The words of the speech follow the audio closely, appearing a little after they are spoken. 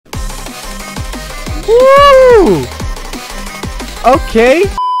Woo! Okay.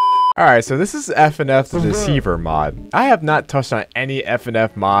 Alright, so this is FNF The Deceiver mod. I have not touched on any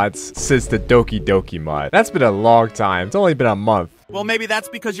FNF mods since the Doki Doki mod. That's been a long time. It's only been a month. Well, maybe that's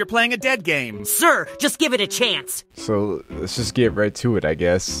because you're playing a dead game. Sir, just give it a chance. So let's just get right to it, I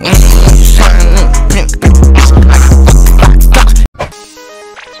guess.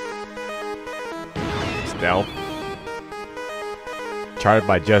 Stealth. Charted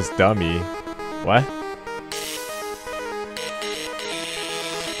by Just Dummy. What?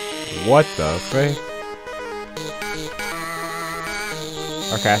 What the frick?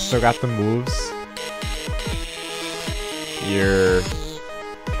 Okay, I still got the moves. You're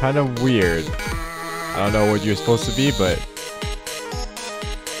kind of weird. I don't know what you're supposed to be, but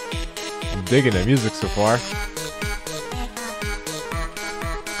I'm digging the music so far.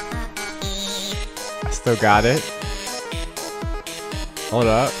 I still got it. Hold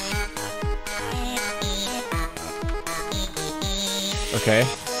up. Okay.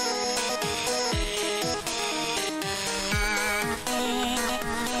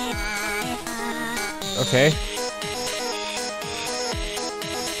 Okay.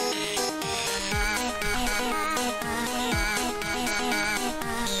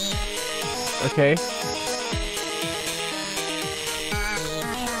 Okay.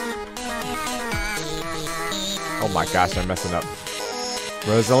 Oh my gosh, I'm messing up.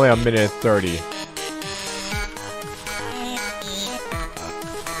 Bro, it's only a minute and 30.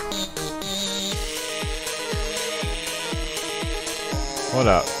 Hold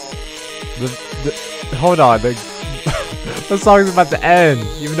up. Hold on. The song's about to end,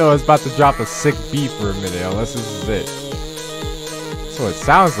 even though it's about to drop a sick beat for a minute, unless this is it. That's what it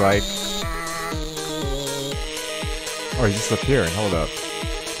sounds like. Oh, he's disappearing. Hold up.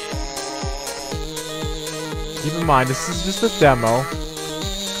 Keep in mind, this is just a demo.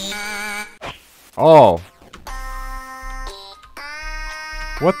 Oh.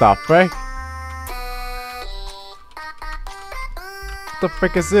 What the frick? What the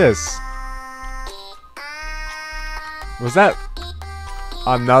frick is this? Was that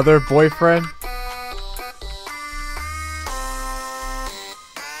another boyfriend?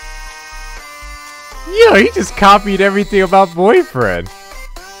 Yo, he just copied everything about boyfriend.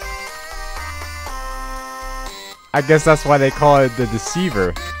 I guess that's why they call it the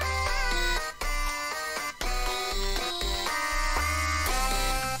Deceiver.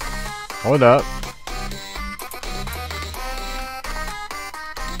 Hold up.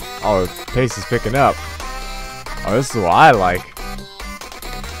 Oh, the pace is picking up. Oh, this is what I like.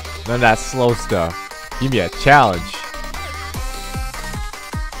 None of that slow stuff. Give me a challenge.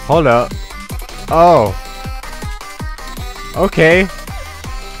 Hold up. Oh. Okay.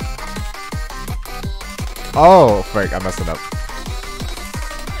 Oh, frick, I'm messing up.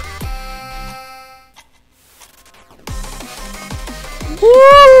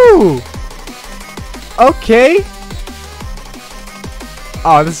 Woo! Okay.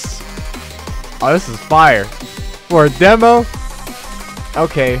 Oh, this is fire. For a demo?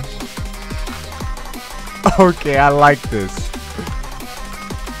 Okay. Okay, I like this.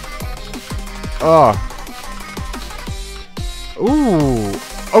 Oh. Ooh.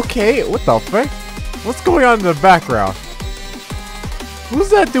 Okay, what the frick? What's going on in the background? Who's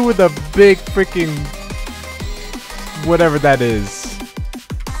that dude with the big freaking whatever that is?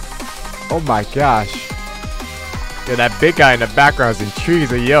 Oh my gosh. Yeah, that big guy in the background is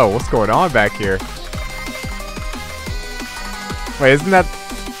intrigued. Like, yo, what's going on back here? Wait, isn't that...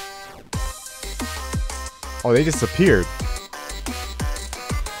 Oh, they disappeared.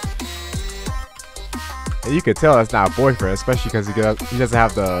 And you could tell that's not a boyfriend, especially because he doesn't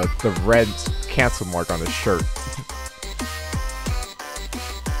have the red cancel mark on his shirt.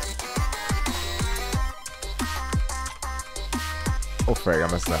 Oh, frick, I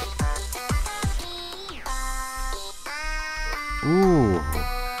messed up. Ooh.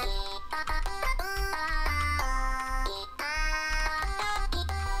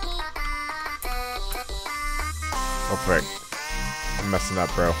 Oh, frick. I'm messing up,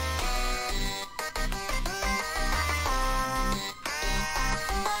 bro.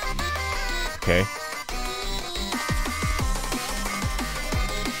 Okay.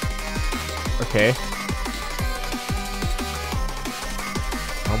 Okay.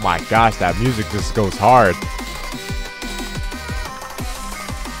 Oh my gosh, that music just goes hard.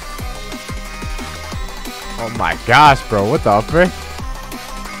 Oh my gosh, bro, what the frick?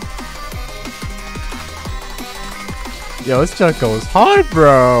 Yo, this junk goes hard,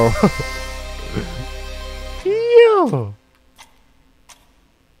 bro. Yo.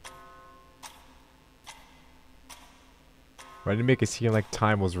 Why did it make it seem like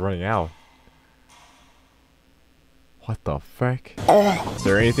time was running out? What the frick? Is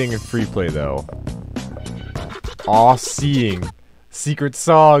there anything in free play though? All seeing. Secret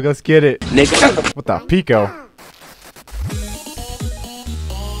song, let's get it. Nigga. What the Pico?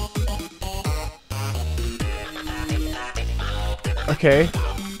 Okay.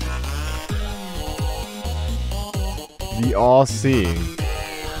 The all seeing.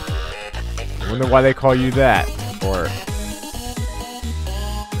 I wonder why they call you that. Or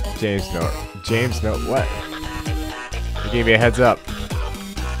James note. James note what? He gave me a heads up.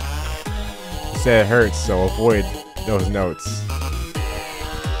 He said it hurts, so avoid those notes.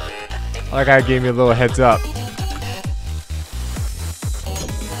 I like how he gave me a little heads up.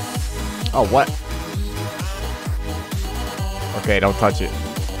 Oh, what? Okay, don't touch it.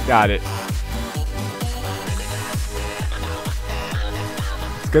 Got it.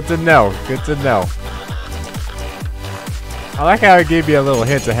 It's good to know. Good to know. I like how he gave me a little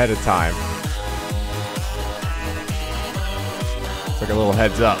hint ahead of time. It's like a little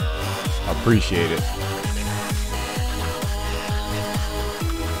heads up. I appreciate it.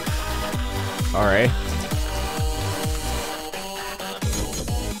 Alright.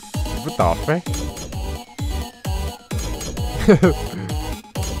 What the frick?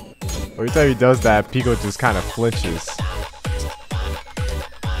 Every time he does that, Pico just kind of flinches.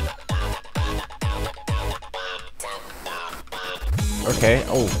 Okay,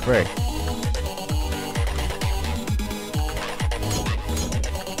 oh frick.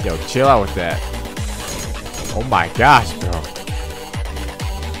 Yo, chill out with that. Oh my gosh, bro.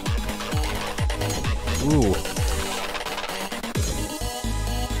 Ooh.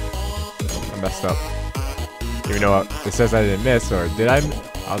 I messed up. Even though it says I didn't miss, or did I? I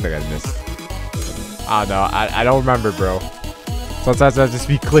don't think I missed. I don't know. I don't remember, bro. Sometimes I just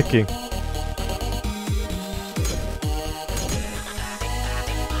be clicking.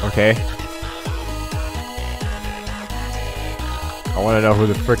 Okay. I want to know who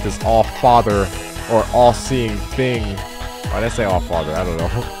the frick this all-father or all-seeing thing. Why did I say all-father? I don't know.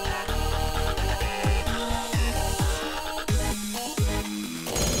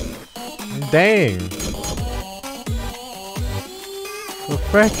 Dang. What the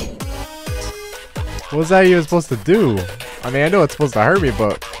frick? What was that even supposed to do? I mean, I know it's supposed to hurt me,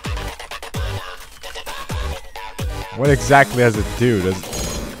 but what exactly does it do? Does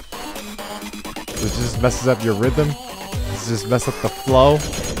it just messes up your rhythm? Does it just mess up the flow?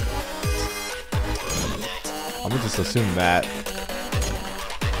 I'm gonna just assume that.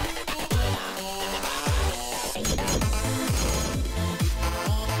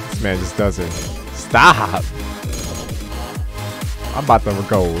 This man just doesn't stop. I'm about to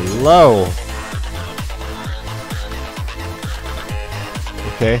go low.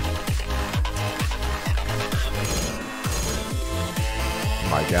 Okay. Oh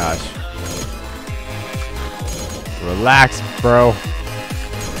my gosh. Relax, bro.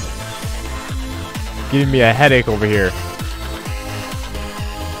 Giving me a headache over here.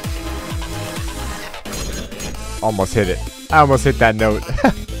 Almost hit it. I almost hit that note.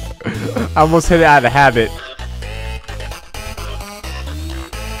 I almost hit it out of habit.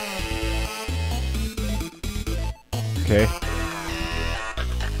 Okay.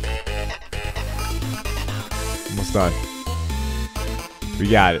 Almost done. We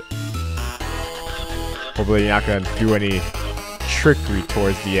got it. Hopefully you're not gonna do any trickery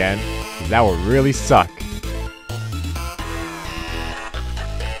towards the end, 'cause that would really suck.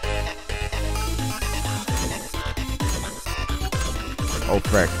 Oh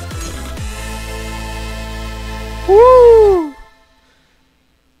frick. Woo!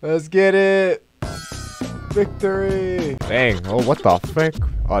 Let's get it! Victory! Dang, oh what the frick?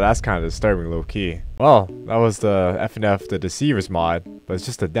 Oh, that's kind of disturbing, low key. Well, that was the FNF The Deceiver's mod, but it's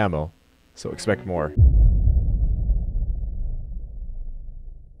just a demo, so expect more.